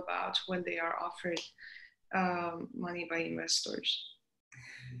careful about when they are offered money by investors?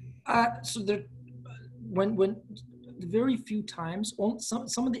 So there, when very few times,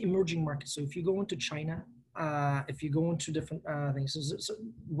 some of the emerging markets. So if you go into China, if you go into different things, so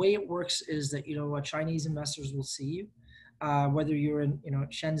the way it works is that Chinese investors will see you. Whether you're in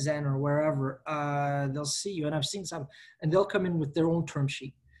Shenzhen or wherever, they'll see you, and I've seen some, and they'll come in with their own term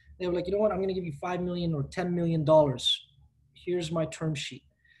sheet. They're like, you know what, I'm going to give you $5 million or $10 million. Here's my term sheet.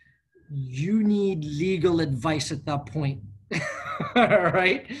 You need legal advice at that point,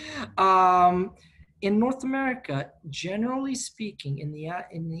 right? In North America, generally speaking, in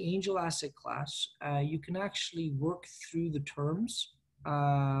the angel asset class, you can actually work through the terms.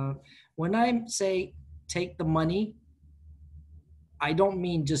 When I say take the money, I don't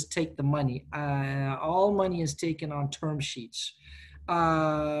mean just take the money. All money is taken on term sheets.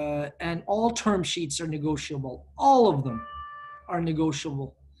 And all term sheets are negotiable. All of them are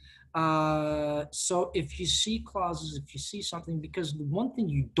negotiable. So if you see clauses, if you see something, because the one thing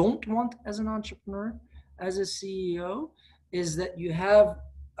you don't want as an entrepreneur, as a CEO, is that you have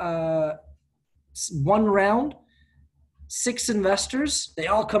one round, 6 investors, they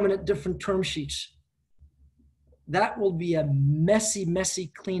all come in at different term sheets. That will be a messy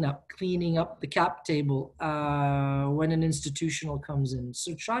cleanup, cleaning up the cap table when an institutional comes in.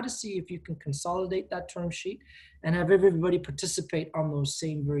 So try to see if you can consolidate that term sheet and have everybody participate on those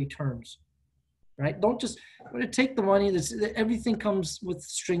same very terms, right? Don't just take the money. Everything comes with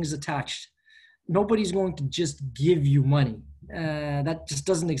strings attached. Nobody's going to just give you money. That just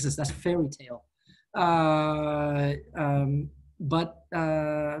doesn't exist. That's fairy tale. But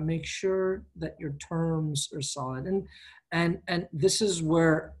make sure that your terms are solid. And this is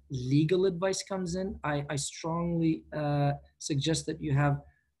where legal advice comes in. I strongly suggest that you have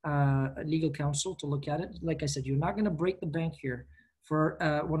a legal counsel to look at it. Like I said, you're not going to break the bank here for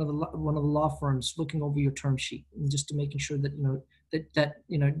one of the law firms looking over your term sheet, and just to making sure that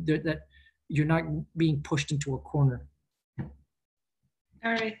that you're not being pushed into a corner.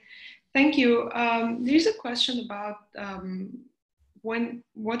 All right, thank you. There's a question about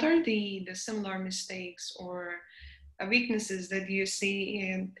what are the similar mistakes or weaknesses that you see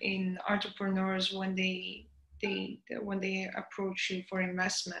in entrepreneurs when when they approach you for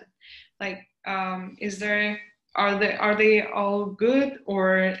investment? Like, are they all good,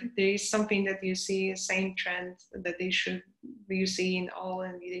 or there is something that you see, same trend that you see in all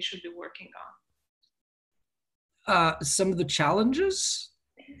and they should be working on? Some of the challenges.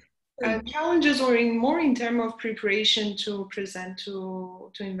 Challenges, or more in terms of preparation to present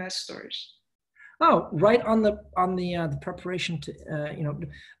to investors. Oh, right on the preparation to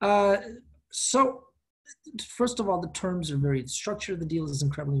so first of all, the terms are the structure of the deal is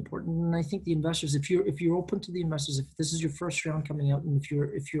incredibly important, and I think the investors, if you're open to the investors, if this is your first round coming out, and if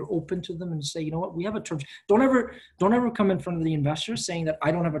you're open to them and say, you know what, we have a term, don't ever come in front of the investors saying that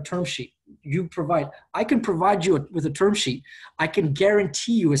I don't have a term sheet. You provide. I can provide you with a term sheet. I can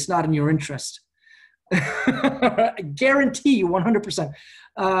guarantee you it's not in your interest. I guarantee you 100%.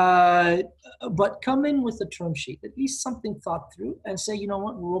 But come in with a term sheet, at least something thought through, and say, you know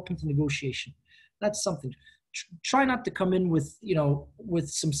what, we're open to negotiation. That's something. Try not to come in with, with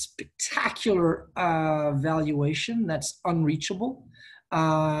some spectacular valuation that's unreachable.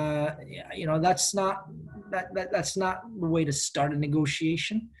 That's not the way to start a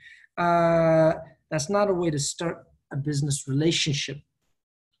negotiation. That's not a way to start a business relationship.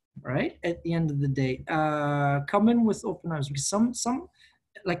 Right? At the end of the day, come in with open arms, because some,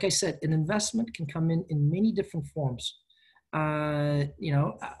 like I said, an investment can come in many different forms.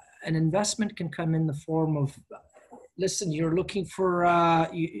 An investment can come in the form of, listen, you're looking for,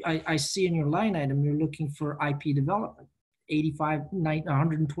 I see in your line item, you're looking for IP development,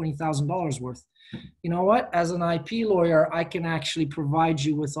 $120,000 worth. You know what? As an IP lawyer, I can actually provide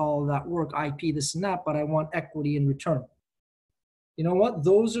you with all of that work, IP, this and that, but I want equity in return. You know what?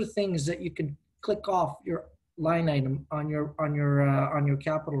 Those are things that you can click off your line item on your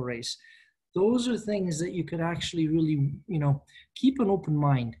capital raise. Those are things that you could actually really, keep an open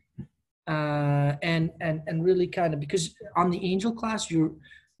mind, and really kind of, because on the angel class, you're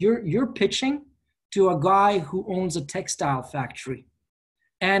pitching to a guy who owns a textile factory,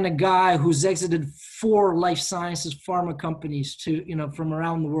 and a guy who's exited 4 life sciences pharma companies to, from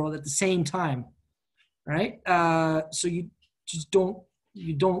around the world at the same time, right? So you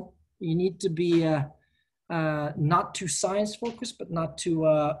need to be not too science focused, but not too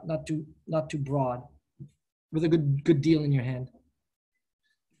broad, with a good deal in your hand.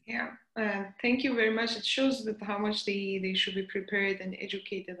 Yeah, thank you very much. It shows that how much they should be prepared and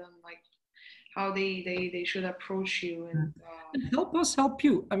educated on how they should approach you and help us help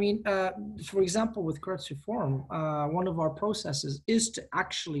you. I mean, for example, with Keiretsu Forum, one of our processes is to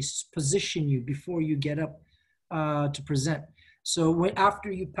actually position you before you get up to present. So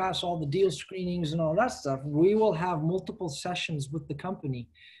after you pass all the deal screenings and all that stuff, we will have multiple sessions with the company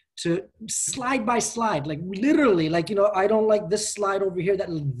to slide by slide, like literally, I don't like this slide over here,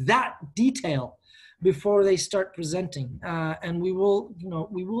 that detail, before they start presenting. And we will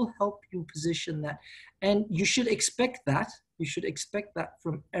help you position that. And you should expect that. You should expect that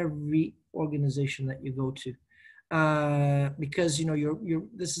from every organization that you go to, because you're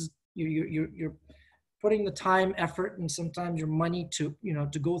putting the time, effort, and sometimes your money to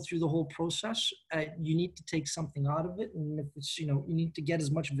go through the whole process. You need to take something out of it, and if it's you need to get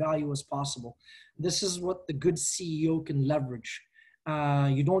as much value as possible. This is what the good CEO can leverage.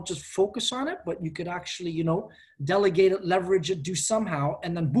 You don't just focus on it, but you could actually delegate it, leverage it, do somehow,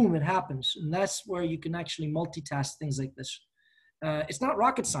 and then boom, it happens. And that's where you can actually multitask things like this. It's not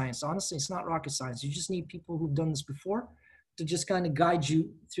rocket science, honestly. It's not rocket science. You just need people who've done this before to just kind of guide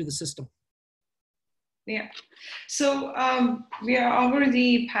you through the system. Yeah, so we are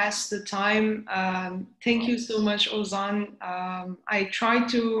already past the time. Thank you so much, Ozan. I tried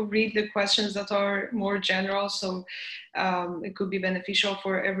to read the questions that are more general, so it could be beneficial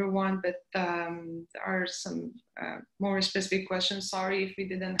for everyone, but there are some more specific questions. Sorry if we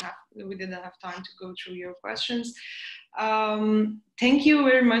didn't have time to go through your questions. Thank you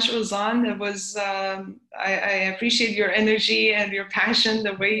very much, Ozan. It was I appreciate your energy and your passion,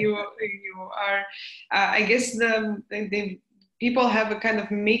 the way you are. I guess the people have a kind of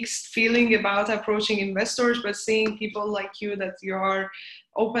mixed feeling about approaching investors, but seeing people like you, that you are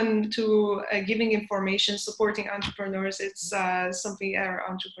open to giving information, supporting entrepreneurs, it's something our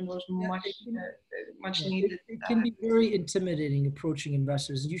entrepreneurs much needed. It can be very intimidating approaching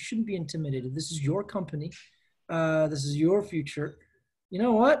investors. You shouldn't be intimidated. This is your company. This is your future. You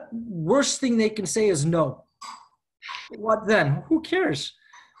know what? Worst thing they can say is no. What then? Who cares?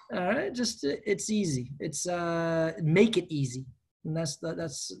 It's easy. It's make it easy, and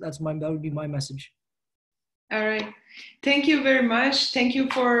that would be my message. All right. Thank you very much. Thank you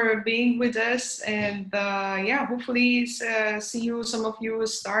for being with us. And yeah, hopefully see you, some of you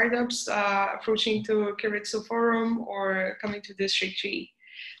startups approaching to Keiretsu Forum or coming to District 3.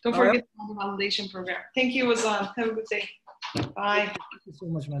 Don't forget the validation program. Thank you, Ozan. Have a good day. Bye. Thank you so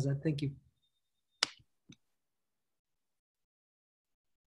much, Mahzad. Thank you.